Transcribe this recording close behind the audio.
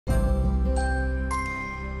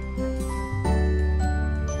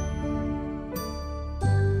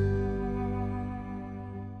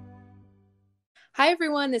Hi,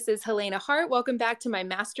 everyone. This is Helena Hart. Welcome back to my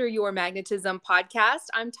Master Your Magnetism podcast.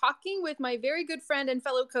 I'm talking with my very good friend and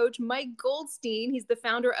fellow coach, Mike Goldstein. He's the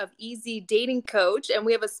founder of Easy Dating Coach. And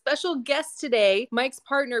we have a special guest today, Mike's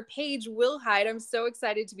partner, Paige Wilhide. I'm so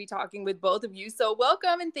excited to be talking with both of you. So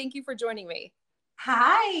welcome and thank you for joining me.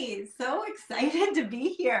 Hi, so excited to be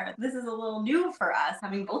here. This is a little new for us,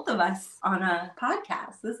 having both of us on a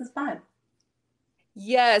podcast. This is fun.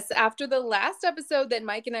 Yes, after the last episode that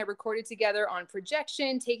Mike and I recorded together on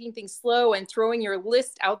projection, taking things slow, and throwing your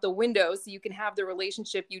list out the window so you can have the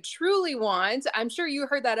relationship you truly want. I'm sure you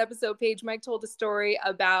heard that episode, Paige. Mike told a story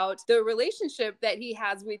about the relationship that he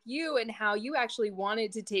has with you and how you actually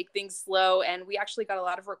wanted to take things slow. And we actually got a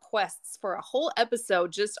lot of requests for a whole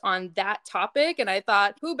episode just on that topic. And I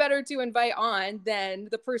thought, who better to invite on than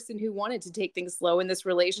the person who wanted to take things slow in this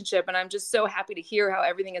relationship? And I'm just so happy to hear how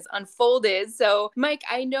everything has unfolded. So Mike,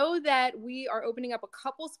 I know that we are opening up a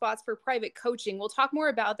couple spots for private coaching. We'll talk more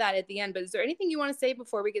about that at the end, but is there anything you want to say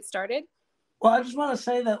before we get started? Well, I just want to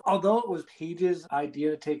say that although it was Paige's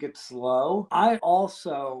idea to take it slow, I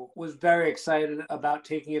also was very excited about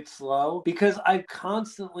taking it slow because I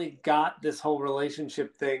constantly got this whole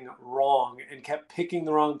relationship thing wrong and kept picking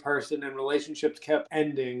the wrong person and relationships kept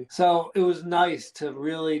ending. So it was nice to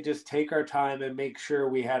really just take our time and make sure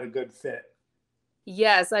we had a good fit.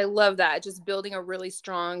 Yes, I love that. Just building a really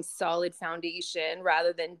strong, solid foundation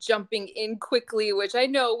rather than jumping in quickly, which I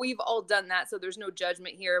know we've all done that. So there's no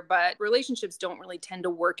judgment here, but relationships don't really tend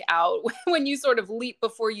to work out when you sort of leap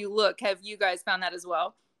before you look. Have you guys found that as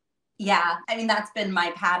well? Yeah, I mean, that's been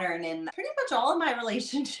my pattern in pretty much all of my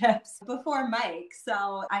relationships before Mike.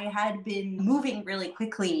 So I had been moving really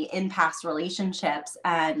quickly in past relationships,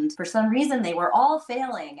 and for some reason they were all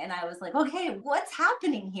failing. And I was like, okay, what's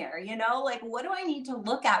happening here? Like, what do I need to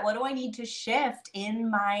look at? What do I need to shift in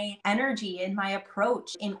my energy, in my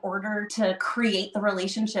approach in order to create the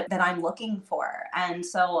relationship that I'm looking for? And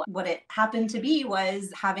so what it happened to be was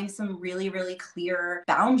having some really, really clear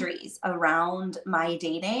boundaries around my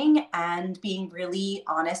dating and being really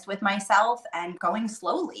honest with myself and going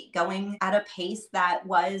slowly, going at a pace that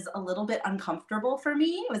was a little bit uncomfortable for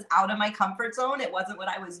me. It was out of my comfort zone. It wasn't what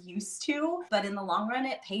I was used to, but in the long run,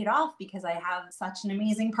 it paid off because I have such an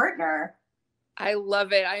amazing partner. I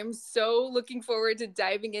love it. I am so looking forward to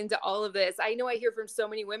diving into all of this. I know I hear from so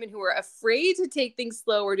many women who are afraid to take things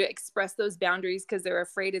slow or to express those boundaries because they're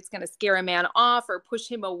afraid it's going to scare a man off or push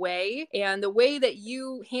him away. And the way that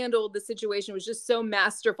you handled the situation was just so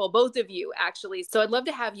masterful, both of you, actually. So I'd love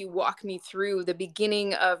to have you walk me through the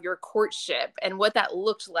beginning of your courtship and what that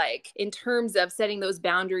looked like in terms of setting those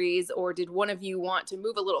boundaries, or did one of you want to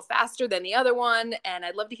move a little faster than the other one? And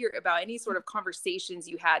I'd love to hear about any sort of conversations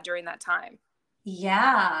you had during that time.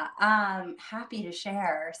 Yeah, happy to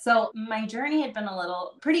share. So my journey had been a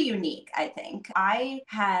little pretty unique, I think. I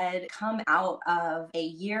had come out of a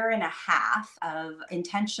year and a half of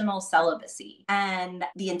intentional celibacy. And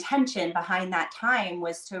the intention behind that time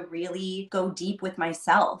was to really go deep with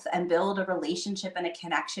myself and build a relationship and a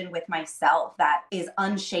connection with myself that is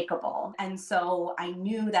unshakable. And so I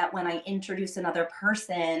knew that when I introduced another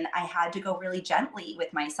person, I had to go really gently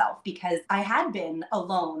with myself because I had been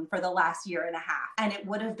alone for the last year and a half. And it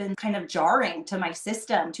would have been kind of jarring to my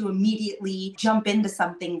system to immediately jump into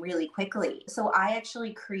something really quickly. So I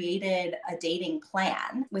actually created a dating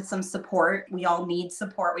plan with some support. We all need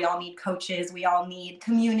support. We all need coaches. We all need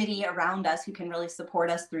community around us who can really support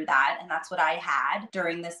us through that. And that's what I had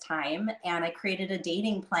during this time. And I created a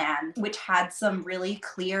dating plan, which had some really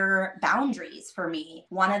clear boundaries for me.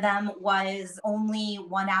 One of them was only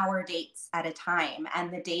 1 hour dates at a time. And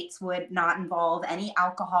the dates would not involve any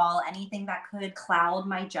alcohol, anything that could cloud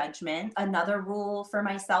my judgment. Another rule for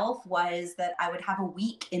myself was that I would have a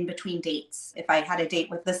week in between dates. If I had a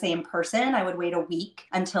date with the same person, I would wait a week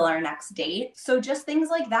until our next date. So just things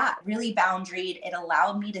like that, really boundaried. It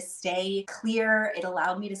allowed me to stay clear. It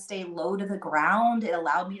allowed me to stay low to the ground. It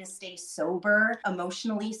allowed me to stay sober,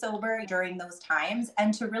 emotionally sober during those times,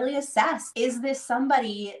 and to really assess, is this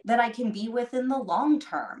somebody that I can be with in the long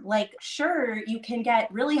term? Like, sure, you can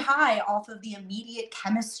get really high off of the immediate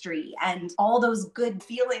chemistry and all those good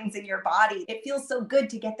feelings in your body. It feels so good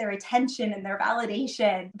to get their attention and their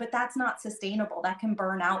validation, but that's not sustainable. That can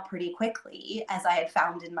burn out pretty quickly, as I had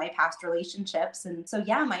found in my past relationships. And so,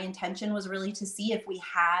 yeah, my intention was really to see if we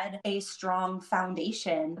had a strong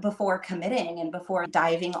foundation before committing and before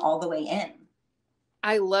diving all the way in.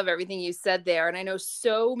 I love everything you said there. And I know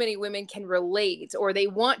so many women can relate, or they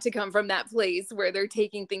want to come from that place where they're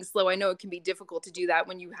taking things slow. I know it can be difficult to do that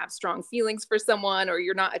when you have strong feelings for someone or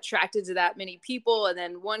you're not attracted to that many people. And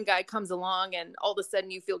then one guy comes along and all of a sudden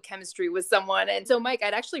you feel chemistry with someone. And so, Mike,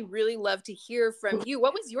 I'd actually really love to hear from you.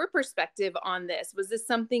 What was your perspective on this? Was this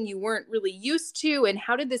something you weren't really used to? And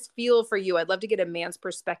how did this feel for you? I'd love to get a man's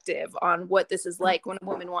perspective on what this is like when a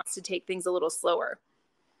woman wants to take things a little slower.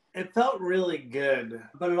 It felt really good,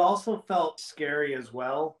 but it also felt scary as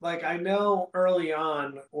well. Like, I know early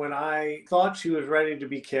on when I thought she was ready to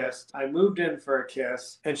be kissed, I moved in for a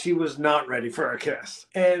kiss and she was not ready for a kiss.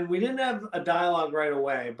 And we didn't have a dialogue right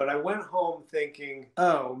away, but I went home thinking,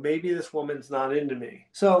 oh, maybe this woman's not into me.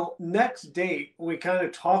 So next date, we kind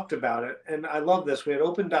of talked about it. And I love this. We had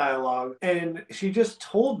open dialogue and she just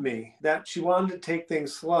told me that she wanted to take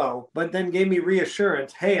things slow, but then gave me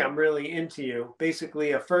reassurance. Hey, I'm really into you.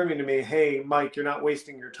 Basically affirming to me, hey, Mike, you're not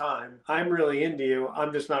wasting your time. I'm really into you.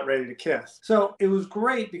 I'm just not ready to kiss. So it was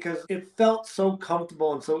great because it felt so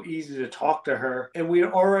comfortable and so easy to talk to her. And we had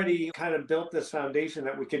already kind of built this foundation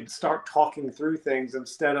that we could start talking through things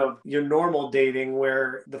instead of your normal dating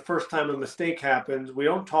where the first time a mistake happens, we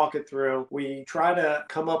don't talk it through. We try to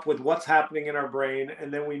come up with what's happening in our brain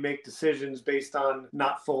and then we make decisions based on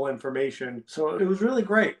not full information. So it was really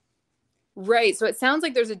great. Right. So it sounds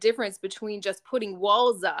like there's a difference between just putting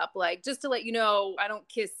walls up, like just to let you know, I don't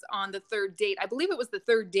kiss on the third date. I believe it was the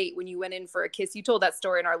third date when you went in for a kiss. You told that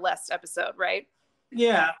story in our last episode, right?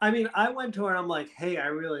 Yeah, I mean, I went to her and I'm like, hey, I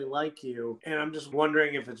really like you. And I'm just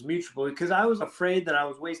wondering if it's mutual because I was afraid that I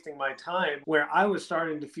was wasting my time where I was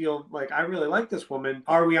starting to feel like I really like this woman.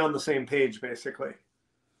 Are we on the same page, basically?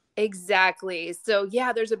 Exactly. So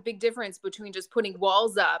yeah, there's a big difference between just putting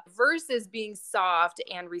walls up versus being soft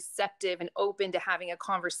and receptive and open to having a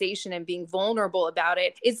conversation and being vulnerable about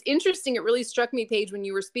it. It's interesting. It really struck me, Paige, when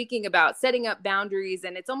you were speaking about setting up boundaries,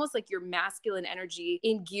 and it's almost like your masculine energy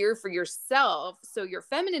in gear for yourself. So your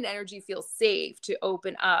feminine energy feels safe to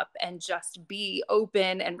open up and just be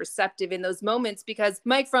open and receptive in those moments. Because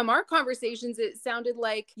Mike, from our conversations, it sounded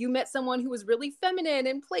like you met someone who was really feminine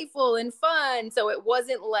and playful and fun. So it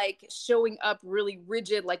wasn't like showing up really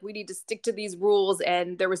rigid, like we need to stick to these rules,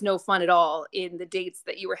 and there was no fun at all in the dates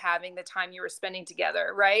that you were having, the time you were spending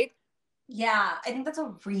together, right? Yeah, I think that's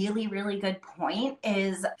a really, really good point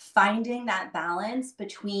is finding that balance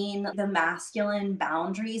between the masculine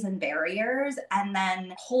boundaries and barriers and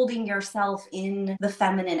then holding yourself in the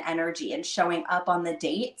feminine energy and showing up on the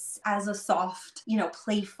dates as a soft,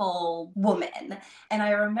 playful woman. And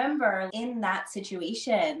I remember in that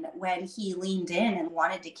situation when he leaned in and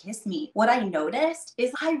wanted to kiss me, what I noticed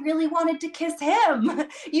is I really wanted to kiss him.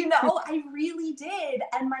 I really did.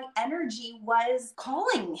 And my energy was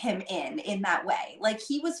calling him in that way. Like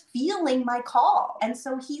he was feeling my call. And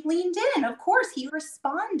so he leaned in. Of course, he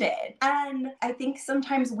responded. And I think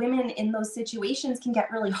sometimes women in those situations can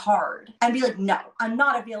get really hard and be like, no, I'm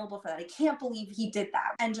not available for that. I can't believe he did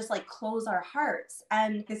that. And just like close our hearts.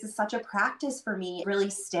 And this is such a practice for me,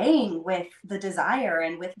 really staying with the desire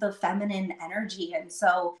and with the feminine energy. And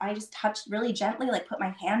so I just touched really gently, like put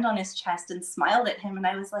my hand on his chest and smiled at him. And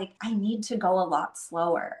I was like, I need to go a lot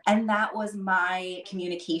slower. And that was my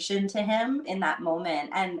communication to him in that moment.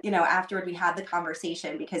 And, afterward we had the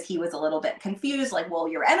conversation because he was a little bit confused, like, well,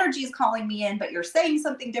 your energy is calling me in, but you're saying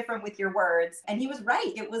something different with your words. And he was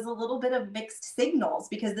right. It was a little bit of mixed signals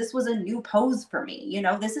because this was a new pose for me.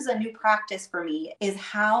 This is a new practice for me is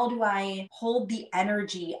how do I hold the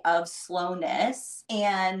energy of slowness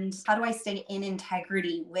and how do I stay in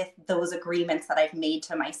integrity with those agreements that I've made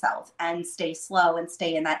to myself and stay slow and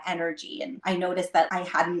stay in that energy. And I noticed that I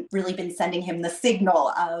hadn't really been sending him the signal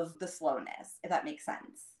of the slowness, if that makes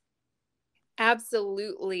sense.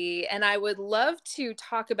 Absolutely. And I would love to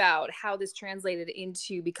talk about how this translated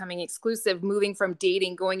into becoming exclusive, moving from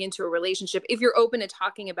dating, going into a relationship. If you're open to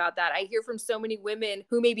talking about that, I hear from so many women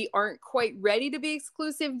who maybe aren't quite ready to be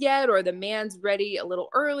exclusive yet, or the man's ready a little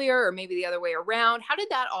earlier, or maybe the other way around. How did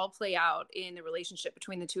that all play out in the relationship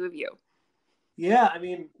between the two of you? Yeah, I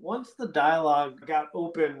mean, once the dialogue got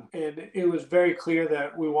open and it was very clear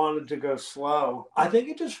that we wanted to go slow, I think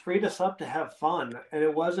it just freed us up to have fun. And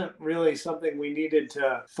it wasn't really something we needed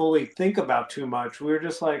to fully think about too much. We were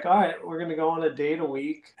just like, all right, we're going to go on a date a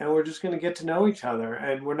week and we're just going to get to know each other.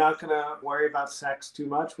 And we're not going to worry about sex too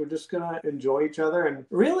much. We're just going to enjoy each other. And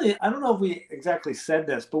really, I don't know if we exactly said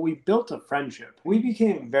this, but we built a friendship. We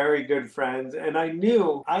became very good friends. And I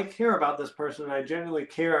knew I care about this person and I genuinely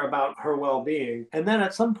care about her well-being. being. And then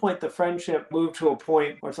at some point, the friendship moved to a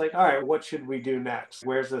point where it's like, all right, what should we do next?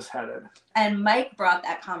 Where's this headed? And Mike brought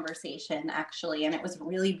that conversation actually, and it was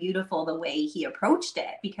really beautiful the way he approached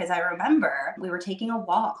it, because I remember we were taking a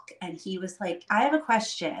walk and he was like, I have a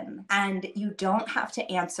question and you don't have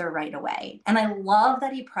to answer right away. And I love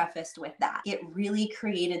that he prefaced with that. It really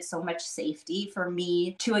created so much safety for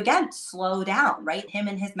me to, again, slow down, right? Him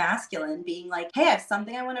and his masculine being like, hey, I have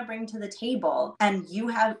something I want to bring to the table and you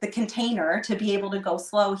have the container to be able to go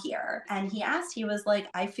slow here. And he was like,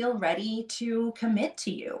 I feel ready to commit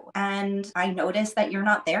to you. And I noticed that you're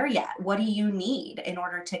not there yet. What do you need in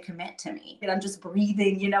order to commit to me? And I'm just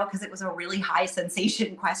breathing, because it was a really high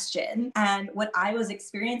sensation question. And what I was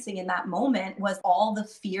experiencing in that moment was all the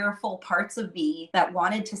fearful parts of me that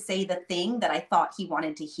wanted to say the thing that I thought he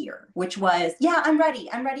wanted to hear, which was, yeah, I'm ready.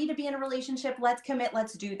 I'm ready to be in a relationship. Let's commit.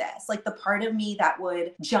 Let's do this. Like the part of me that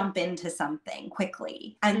would jump into something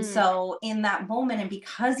quickly. And so in that moment, and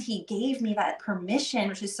because he gave me that permission,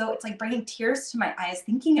 which is so, it's like bringing tears to my eyes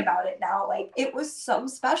thinking about it now. Like it was so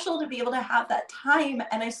special to be able to have that time.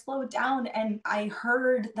 And I slowed down and I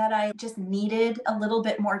heard that I just needed a little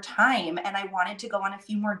bit more time. And I wanted to go on a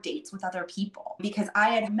few more dates with other people because I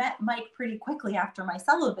had met Mike pretty quickly after my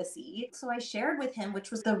celibacy. So I shared with him,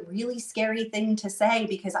 which was the really scary thing to say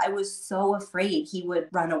because I was so afraid he would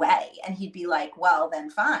run away and he'd be like, well, then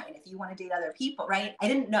fine, if you want to date other people, right? I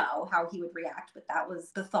didn't know how he would react, but that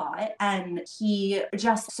was the thought. And he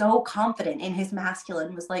just so confident in his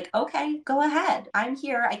masculine was like, okay, go ahead. I'm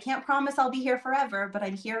here. I can't promise I'll be here forever, but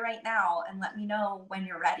I'm here right now and let me know when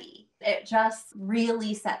you're ready. It just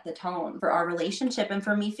really set the tone for our relationship and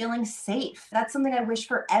for me feeling safe. That's something I wish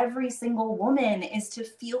for every single woman, is to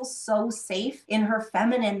feel so safe in her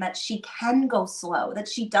feminine that she can go slow, that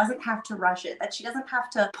she doesn't have to rush it, that she doesn't have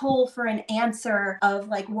to pull for an answer of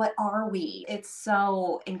like, what are we? It's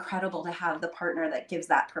so incredible to have the partner that gives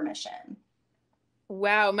that permission.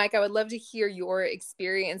 Wow, Mike, I would love to hear your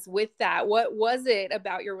experience with that. What was it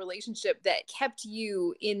about your relationship that kept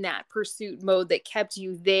you in that pursuit mode, that kept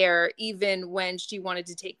you there even when she wanted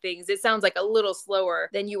to take things? It sounds like a little slower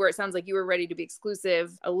than you were. It sounds like you were ready to be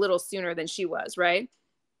exclusive a little sooner than she was, right?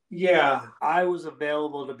 Yeah, I was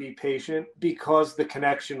available to be patient because the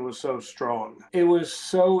connection was so strong. It was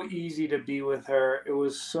so easy to be with her. It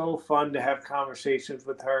was so fun to have conversations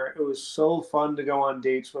with her. It was so fun to go on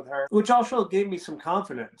dates with her, which also gave me some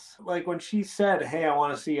confidence. Like when she said, hey, I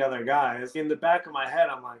want to see other guys, in the back of my head,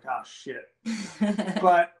 I'm like, oh, shit.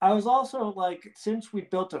 But I was also like, since we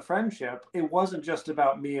built a friendship, it wasn't just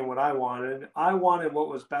about me and what I wanted. I wanted what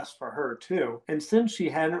was best for her too. And since she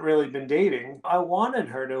hadn't really been dating, I wanted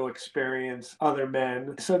her to experience other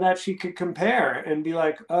men so that she could compare and be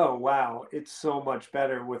like, oh, wow, it's so much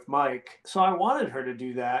better with Mike. So I wanted her to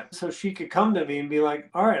do that so she could come to me and be like,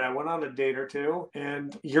 all right, I went on a date or two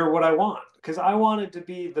and you're what I want. Because I wanted to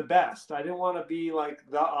be the best. I didn't want to be like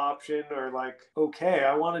the option or like, okay,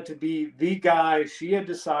 I wanted to be the guy. She had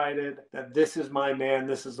decided that this is my man,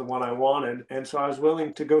 this is the one I wanted. And so I was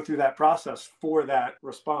willing to go through that process for that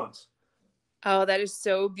response. Oh, that is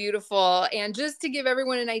so beautiful. And just to give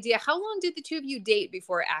everyone an idea, how long did the two of you date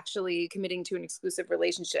before actually committing to an exclusive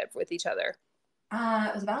relationship with each other?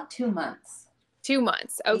 It was about 2 months. 2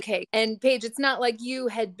 months. Okay. And Paige, it's not like you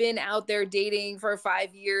had been out there dating for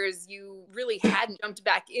 5 years. You really hadn't jumped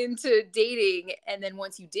back into dating. And then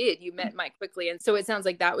once you did, you met Mike quickly. And so it sounds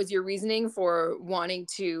like that was your reasoning for wanting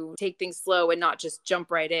to take things slow and not just jump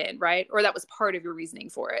right in, right? Or that was part of your reasoning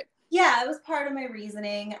for it. Yeah, it was part of my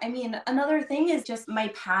reasoning. I mean, another thing is just my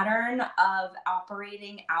pattern of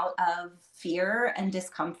operating out of fear and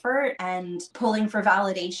discomfort and pulling for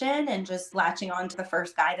validation and just latching on to the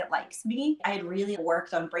first guy that likes me. I had really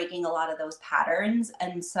worked on breaking a lot of those patterns.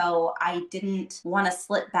 And so I didn't want to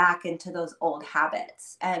slip back into those old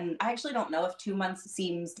habits. And I actually don't know if 2 months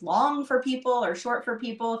seems long for people or short for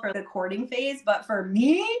people for the courting phase, but for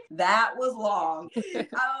me, that was long. I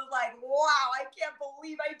was like, wow, I can't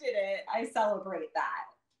believe I did it. I celebrate that.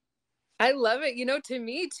 I love it. To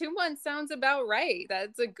me, 2 months sounds about right.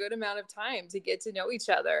 That's a good amount of time to get to know each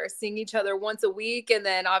other, seeing each other once a week. And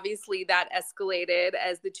then obviously that escalated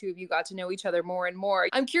as the two of you got to know each other more and more.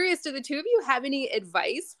 I'm curious, do the two of you have any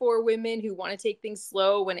advice for women who want to take things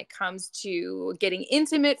slow when it comes to getting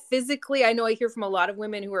intimate physically? I know I hear from a lot of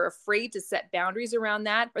women who are afraid to set boundaries around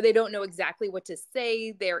that, or they don't know exactly what to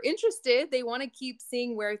say. They're interested. They want to keep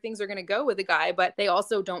seeing where things are going to go with a guy, but they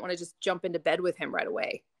also don't want to just jump into bed with him right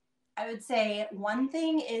away. I would say one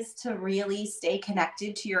thing is to really stay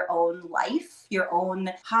connected to your own life, your own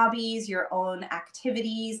hobbies, your own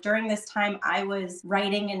activities. During this time, I was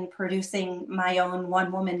writing and producing my own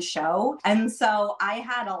one-woman show. And so I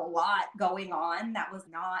had a lot going on that was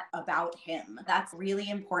not about him. That's really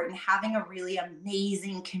important. Having a really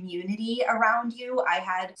amazing community around you. I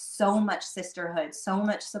had so much sisterhood, so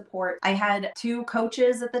much support. I had 2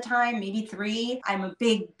 coaches at the time, maybe 3. I'm a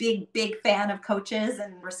big fan of coaches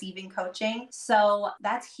and receiving coaching. So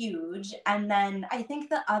that's huge. And then I think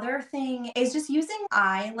the other thing is just using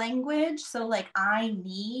I language. So like I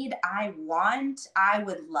need, I want, I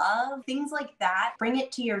would love, things like that. Bring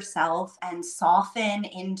it to yourself and soften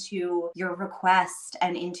into your request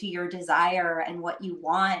and into your desire and what you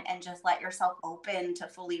want, and just let yourself open to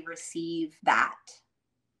fully receive that.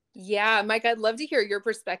 Yeah, Mike, I'd love to hear your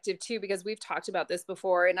perspective too, because we've talked about this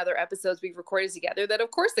before in other episodes we've recorded together, that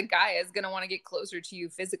of course the guy is going to want to get closer to you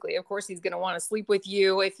physically. Of course, he's going to want to sleep with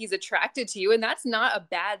you if he's attracted to you. And that's not a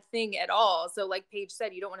bad thing at all. So like Paige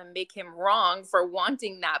said, you don't want to make him wrong for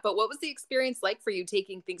wanting that. But what was the experience like for you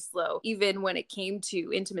taking things slow, even when it came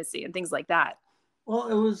to intimacy and things like that? Well,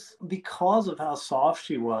 it was because of how soft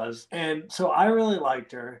she was. And so I really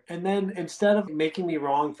liked her. And then instead of making me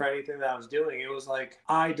wrong for anything that I was doing, it was like,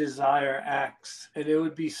 I desire X. And it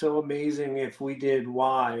would be so amazing if we did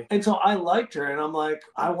Y. And so I liked her. And I'm like,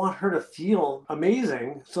 I want her to feel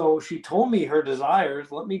amazing. So she told me her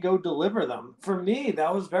desires. Let me go deliver them. For me,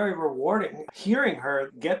 that was very rewarding. Hearing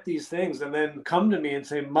her get these things and then come to me and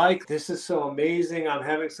say, Mike, this is so amazing. I'm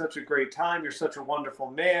having such a great time. You're such a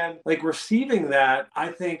wonderful man. Like receiving that,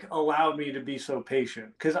 I think allowed me to be so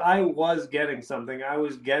patient, because I was getting something. I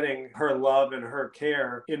was getting her love and her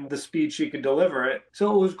care in the speed she could deliver it.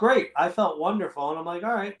 So it was great. I felt wonderful. And I'm like,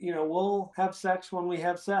 all right, we'll have sex when we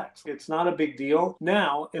have sex. It's not a big deal.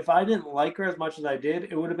 Now, if I didn't like her as much as I did,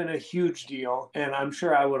 it would have been a huge deal. And I'm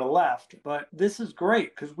sure I would have left. But this is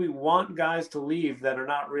great because we want guys to leave that are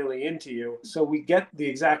not really into you. So we get the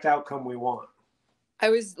exact outcome we want. I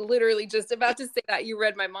was literally just about to say that. You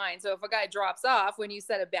read my mind. So if a guy drops off when you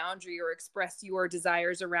set a boundary or express your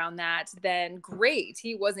desires around that, then great.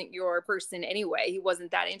 He wasn't your person anyway. He wasn't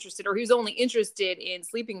that interested, or he was only interested in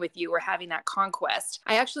sleeping with you or having that conquest.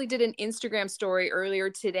 I actually did an Instagram story earlier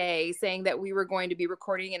today saying that we were going to be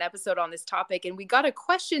recording an episode on this topic, and we got a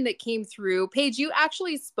question that came through. Paige, you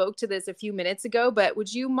actually spoke to this a few minutes ago, but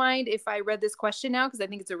would you mind if I read this question now? Because I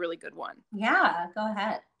think it's a really good one. Yeah, go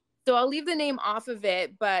ahead. So I'll leave the name off of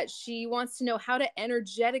it, but she wants to know how to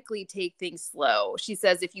energetically take things slow. She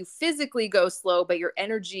says, if you physically go slow, but your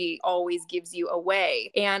energy always gives you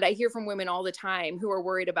away. And I hear from women all the time who are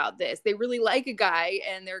worried about this. They really like a guy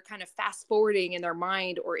and they're kind of fast forwarding in their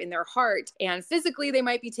mind or in their heart. And physically, they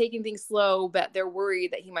might be taking things slow, but they're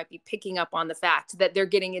worried that he might be picking up on the fact that they're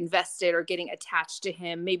getting invested or getting attached to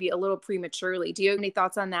him, maybe a little prematurely. Do you have any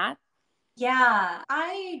thoughts on that? Yeah,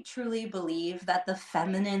 I truly believe that the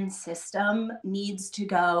feminine system needs to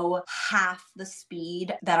go half the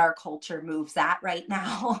speed that our culture moves at right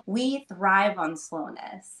now. We thrive on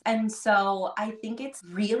slowness. And so I think it's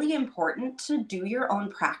really important to do your own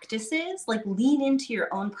practices, like lean into your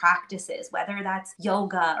own practices, whether that's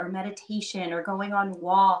yoga or meditation or going on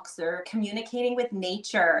walks or communicating with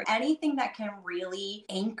nature, anything that can really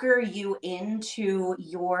anchor you into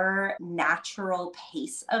your natural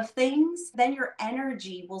pace of things. Then your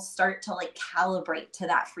energy will start to like calibrate to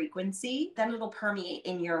that frequency. Then it'll permeate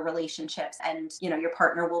in your relationships, and your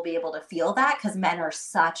partner will be able to feel that, because men are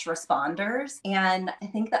such responders. And I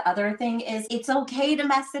think the other thing is it's okay to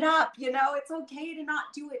mess it up. It's okay to not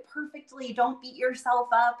do it perfectly. Don't beat yourself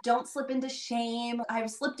up. Don't slip into shame. I've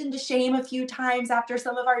slipped into shame a few times after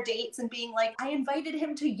some of our dates and being like, I invited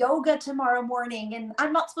him to yoga tomorrow morning and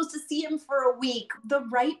I'm not supposed to see him for a week. The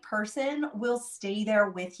right person will stay there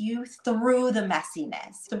with you through the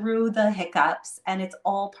messiness, through the hiccups, and it's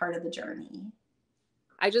all part of the journey.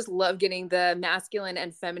 I just love getting the masculine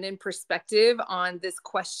and feminine perspective on this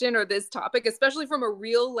question or this topic, especially from a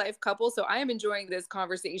real life couple. So I am enjoying this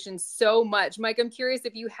conversation so much. Mike, I'm curious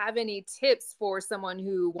if you have any tips for someone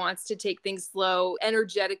who wants to take things slow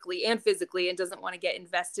energetically and physically and doesn't want to get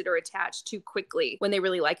invested or attached too quickly when they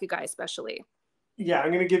really like a guy, especially. Yeah,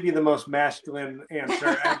 I'm going to give you the most masculine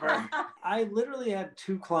answer ever. I literally had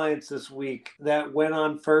 2 clients this week that went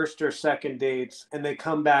on first or second dates, and they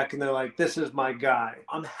come back and they're like, this is my guy.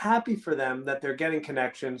 I'm happy for them that they're getting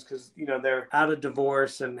connections because, they're out of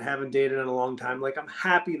divorce and haven't dated in a long time. Like, I'm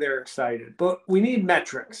happy they're excited. But we need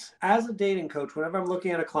metrics. As a dating coach, whenever I'm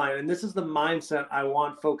looking at a client, and this is the mindset I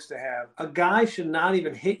want folks to have, a guy should not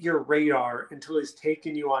even hit your radar until he's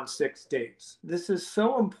taken you on 6 dates. This is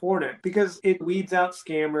so important because it weeds weeds out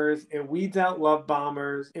scammers. It weeds out love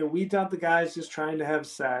bombers. It weeds out the guys just trying to have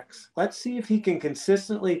sex. Let's see if he can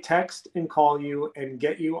consistently text and call you and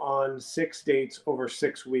get you on 6 dates over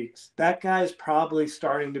 6 weeks. That guy's probably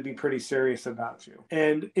starting to be pretty serious about you.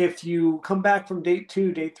 And if you come back from date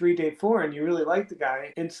 2, date 3, date 4, and you really like the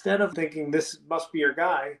guy, instead of thinking this must be your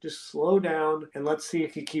guy, just slow down and let's see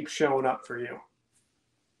if he keeps showing up for you.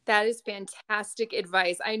 That is fantastic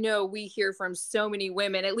advice. I know we hear from so many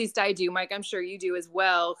women, at least I do, Mike, I'm sure you do as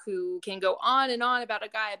well, who can go on and on about a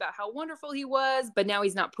guy, about how wonderful he was, but now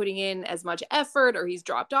he's not putting in as much effort, or he's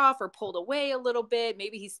dropped off or pulled away a little bit.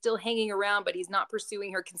 Maybe he's still hanging around, but he's not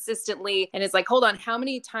pursuing her consistently. And it's like, hold on, how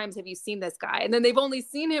many times have you seen this guy? And then they've only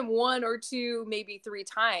seen him 1 or 2, maybe 3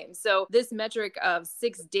 times. So this metric of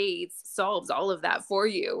 6 dates solves all of that for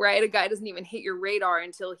you, right? A guy doesn't even hit your radar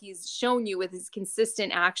until he's shown you with his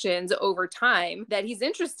consistent actions over time that he's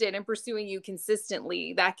interested in pursuing you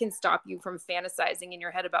consistently. That can stop you from fantasizing in your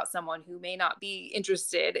head about someone who may not be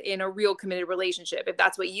interested in a real committed relationship, if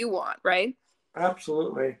that's what you want, right?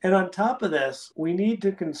 Absolutely. And on top of this, we need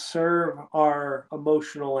to conserve our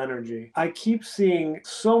emotional energy. I keep seeing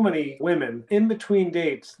so many women in between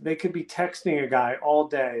dates. They could be texting a guy all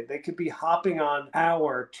day. They could be hopping on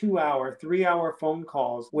hour, 2-hour, 3-hour phone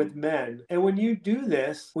calls with men. And when you do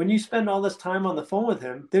this, when you spend all this time on the phone with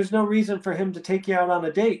him, there's no reason for him to take you out on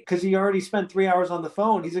a date because he already spent 3 hours on the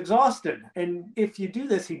phone. He's exhausted. And if you do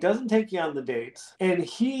this, he doesn't take you on the dates and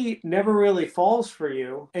he never really falls for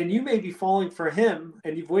you. And you may be falling for him,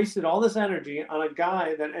 and you've wasted all this energy on a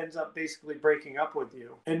guy that ends up basically breaking up with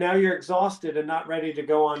you. And now you're exhausted and not ready to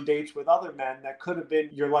go on dates with other men that could have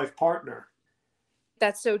been your life partner.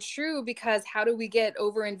 That's so true, because how do we get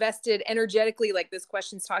over invested energetically, like this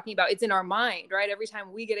question's talking about? It's in our mind, right? Every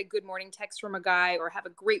time we get a good morning text from a guy or have a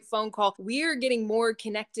great phone call, we're getting more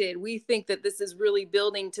connected. We think that this is really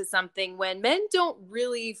building to something, when men don't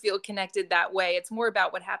really feel connected that way. It's more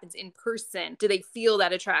about what happens in person. Do they feel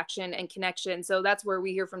that attraction and connection? So that's where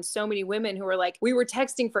we hear from so many women who are like, we were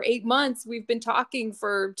texting for 8 months. We've been talking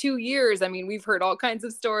for 2 years. I mean, we've heard all kinds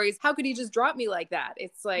of stories. How could he just drop me like that?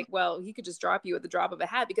 It's like, well, he could just drop you at the drop of a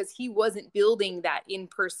hat because he wasn't building that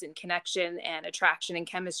in-person connection and attraction and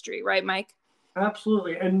chemistry, right, Mike?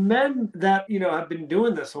 Absolutely. And men that, have been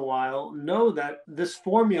doing this a while know that this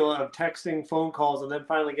formula of texting, phone calls, and then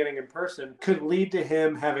finally getting in person could lead to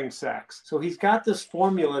him having sex. So he's got this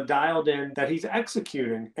formula dialed in that he's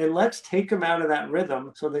executing. And let's take him out of that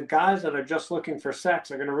rhythm so the guys that are just looking for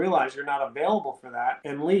sex are going to realize you're not available for that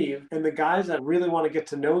and leave. And the guys that really want to get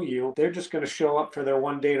to know you, they're just going to show up for their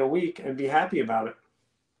 1 date a week and be happy about it.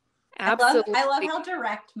 Absolutely. I love how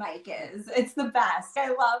direct Mike is. It's the best. I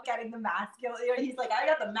love getting the masculine. He's like, I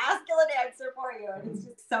got the masculine answer for you. And it's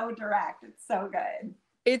just so direct. It's so good.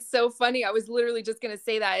 It's so funny. I was literally just going to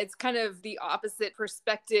say that. It's kind of the opposite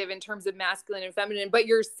perspective in terms of masculine and feminine, but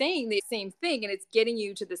you're saying the same thing and it's getting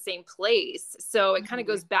you to the same place. So it kind of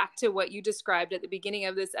goes back to what you described at the beginning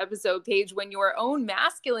of this episode, Paige, when your own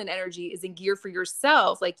masculine energy is in gear for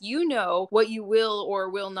yourself. Like, you know what you will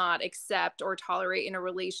or will not accept or tolerate in a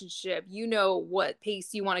relationship. You know what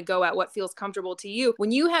pace you want to go at, what feels comfortable to you.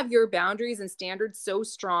 When you have your boundaries and standards so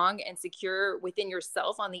strong and secure within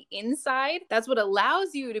yourself on the inside, that's what allows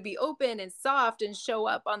you to be open and soft and show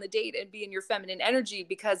up on the date and be in your feminine energy,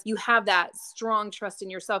 because you have that strong trust in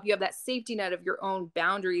yourself. You have that safety net of your own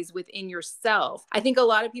boundaries within yourself. I think a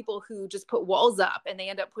lot of people who just put walls up and they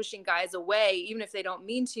end up pushing guys away, even if they don't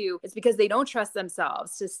mean to, it's because they don't trust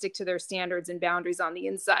themselves to stick to their standards and boundaries on the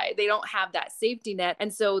inside. They don't have that safety net.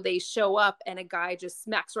 And so they show up and a guy just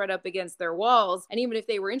smacks right up against their walls. And even if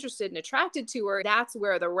they were interested and attracted to her, that's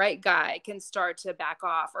where the right guy can start to back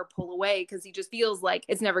off or pull away, because he just feels like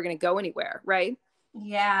it's never going to go anywhere, right?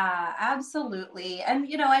 Yeah, absolutely. And,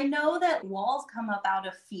 I know that walls come up out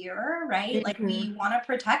of fear, right? Mm-hmm. Like, we want to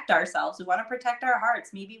protect ourselves. We want to protect our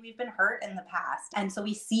hearts. Maybe we've been hurt in the past. And so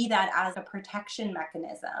we see that as a protection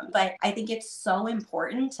mechanism. But I think it's so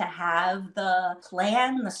important to have the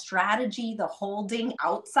plan, the strategy, the holding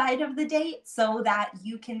outside of the date so that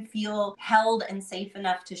you can feel held and safe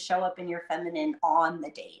enough to show up in your feminine on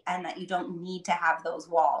the date, and that you don't need to have those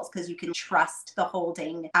walls because you can trust the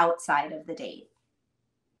holding outside of the date.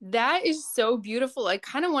 That is so beautiful. I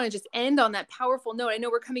kind of want to just end on that powerful note. I know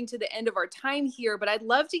we're coming to the end of our time here, but I'd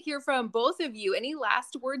love to hear from both of you. Any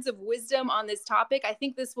last words of wisdom on this topic? I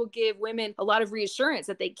think this will give women a lot of reassurance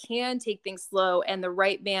that they can take things slow and the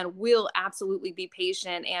right man will absolutely be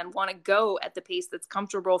patient and want to go at the pace that's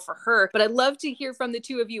comfortable for her. But I'd love to hear from the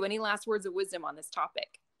two of you. Any last words of wisdom on this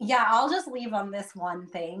topic? Yeah, I'll just leave on this one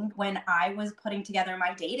thing. When I was putting together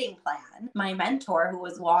my dating plan, my mentor who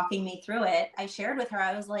was walking me through it, I shared with her,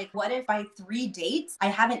 I was like, what if by 3 dates I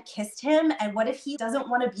haven't kissed him? And what if he doesn't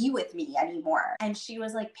want to be with me anymore? And she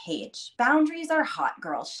was like, Paige, boundaries are hot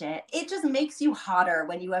girl shit. It just makes you hotter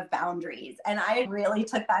when you have boundaries. And I really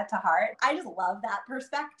took that to heart. I just love that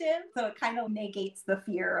perspective. So it kind of negates the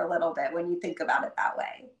fear a little bit when you think about it that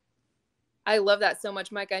way. I love that so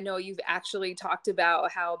much, Mike. I know you've actually talked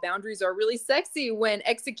about how boundaries are really sexy when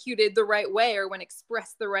executed the right way or when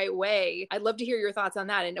expressed the right way. I'd love to hear your thoughts on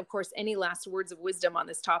that. And of course, any last words of wisdom on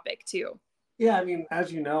this topic too. Yeah, I mean,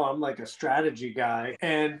 as you know, I'm like a strategy guy,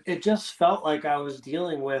 and it just felt like I was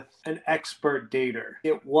dealing with an expert dater.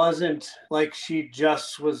 It wasn't like she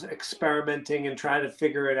just was experimenting and trying to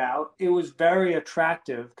figure it out. It was very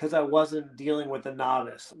attractive because I wasn't dealing with a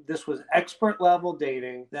novice. This was expert level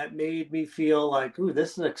dating that made me feel like, ooh,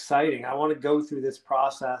 this is exciting. I want to go through this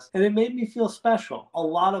process. And it made me feel special. A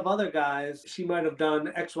lot of other guys, she might have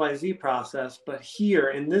done XYZ process, but here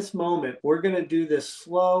in this moment, we're going to do this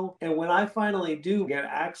slow. And when I finally do get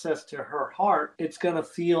access to her heart, it's going to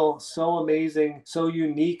feel so amazing, so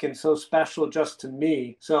unique, and so special just to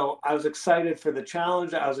me. So I was excited for the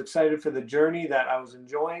challenge. I was excited for the journey that I was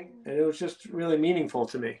enjoying. And it was just really meaningful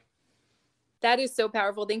to me. That is so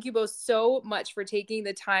powerful. Thank you both so much for taking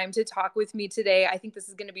the time to talk with me today. I think this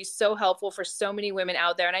is going to be so helpful for so many women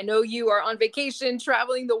out there. And I know you are on vacation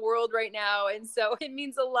traveling the world right now. And so it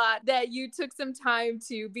means a lot that you took some time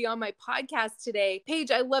to be on my podcast today.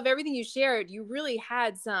 Paige, I love everything you shared. You really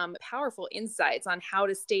had some powerful insights on how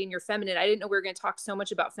to stay in your feminine. I didn't know we were going to talk so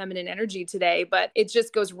much about feminine energy today, but it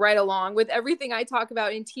just goes right along with everything I talk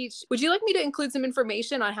about and teach. Would you like me to include some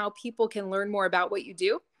information on how people can learn more about what you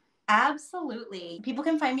do? Absolutely. People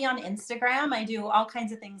can find me on Instagram. I do all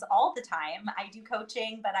kinds of things all the time. I do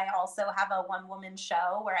coaching, but I also have a one-woman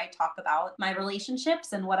show where I talk about my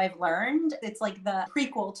relationships and what I've learned. It's like the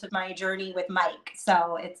prequel to my journey with Mike.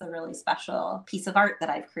 So it's a really special piece of art that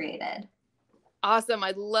I've created. Awesome.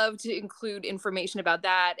 I'd love to include information about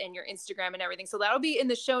that and your Instagram and everything. So that'll be in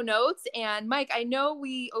the show notes. And Mike, I know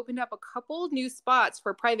we opened up a couple new spots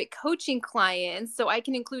for private coaching clients. So I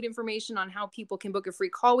can include information on how people can book a free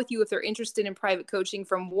call with you if they're interested in private coaching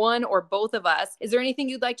from one or both of us. Is there anything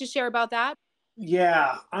you'd like to share about that?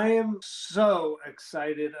 Yeah, I am so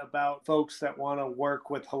excited about folks that want to work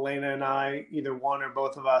with Helena and I, either one or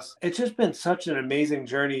both of us. It's just been such an amazing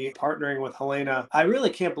journey partnering with Helena. I really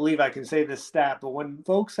can't believe I can say this stat, but when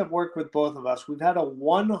folks have worked with both of us, we've had a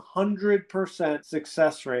 100%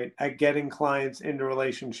 success rate at getting clients into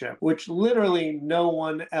relationship, which literally no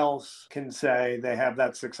one else can say they have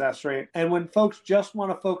that success rate. And when folks just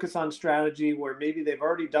want to focus on strategy where maybe they've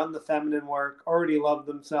already done the feminine work, already love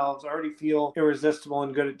themselves, already feel irresistible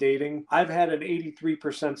and good at dating. I've had an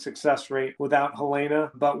 83% success rate without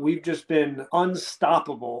Helena, but we've just been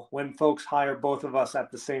unstoppable when folks hire both of us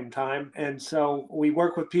at the same time. And so we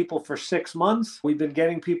work with people for 6 months. We've been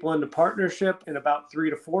getting people into partnership in about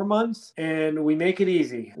 3 to 4 months, and we make it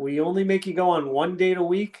easy. We only make you go on 1 date a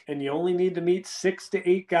week, and you only need to meet 6 to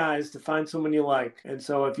 8 guys to find someone you like. And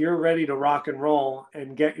so if you're ready to rock and roll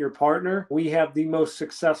and get your partner, we have the most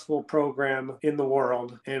successful program in the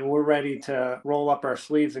world, and we're ready to roll up our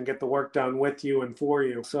sleeves and get the work done with you and for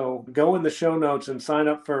you. So go in the show notes and sign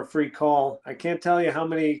up for a free call. I can't tell you how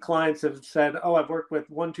many clients have said, oh, I've worked with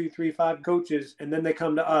 1, 2, 3, 5 coaches, and then they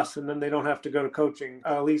come to us and then they don't have to go to coaching,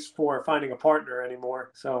 at least for finding a partner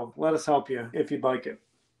anymore. So let us help you if you'd like it.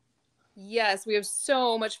 Yes, we have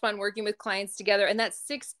so much fun working with clients together. And that's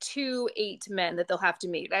 6 to 8 men that they'll have to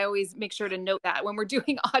meet. I always make sure to note that when we're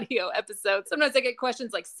doing audio episodes. Sometimes I get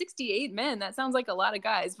questions like 68 men. That sounds like a lot of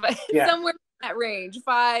guys, but Yeah. somewhere in that range,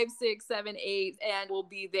 5, 6, 7, 8. And we'll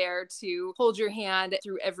be there to hold your hand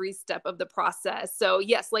through every step of the process. So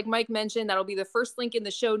yes, like Mike mentioned, that'll be the first link in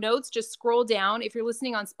the show notes. Just scroll down. If you're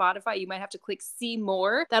listening on Spotify, you might have to click see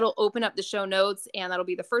more. That'll open up the show notes and that'll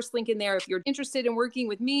be the first link in there. If you're interested in working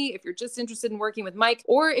with me, if you're just interested in working with Mike,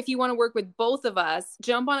 or if you want to work with both of us,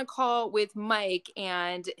 jump on a call with Mike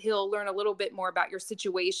and he'll learn a little bit more about your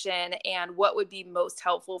situation and what would be most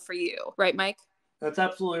helpful for you. Right, Mike? That's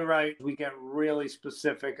absolutely right. We get really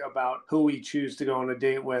specific about who we choose to go on a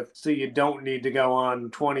date with. So you don't need to go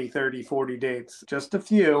on 20, 30, 40 dates. Just a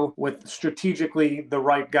few with strategically the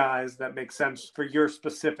right guys that make sense for your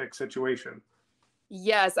specific situation.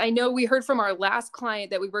 Yes, I know we heard from our last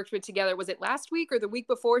client that we worked with together. Was it last week or the week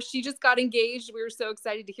before? She just got engaged. We were so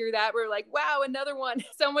excited to hear that. We were like, wow, another one.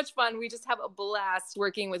 So much fun. We just have a blast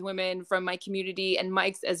working with women from my community and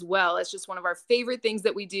Mike's as well. It's just one of our favorite things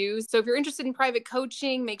that we do. So if you're interested in private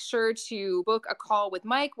coaching, make sure to book a call with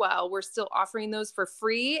Mike while we're still offering those for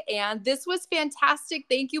free. And this was fantastic.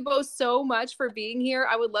 Thank you both so much for being here.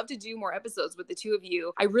 I would love to do more episodes with the two of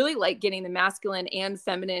you. I really like getting the masculine and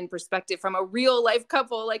feminine perspective from a real life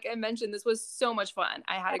couple. Like I mentioned, this was so much fun.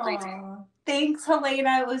 I had a great time. Thanks,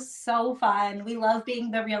 Helena. It was so fun. We love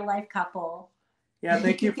being the real life couple. Yeah,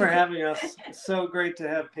 thank you for having us. It's so great to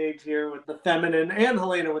have Paige here with the feminine and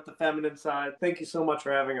Helena with the feminine side. Thank you so much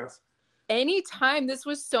for having us. Anytime. This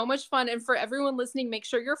was so much fun. And for everyone listening, make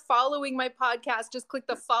sure you're following my podcast. Just click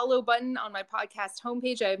the follow button on my podcast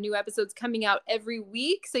homepage. I have new episodes coming out every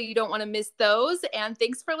week, so you don't want to miss those. And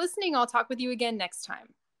thanks for listening. I'll talk with you again next time.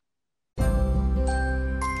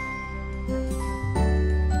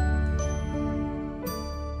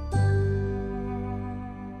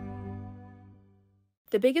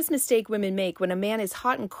 The biggest mistake women make when a man is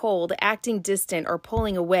hot and cold, acting distant, or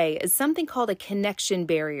pulling away is something called a connection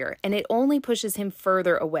barrier, and it only pushes him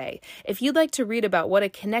further away. If you'd like to read about what a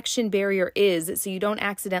connection barrier is so you don't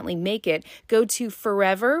accidentally make it, go to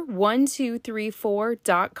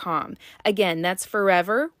forever1234.com. Again, that's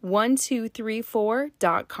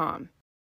forever1234.com.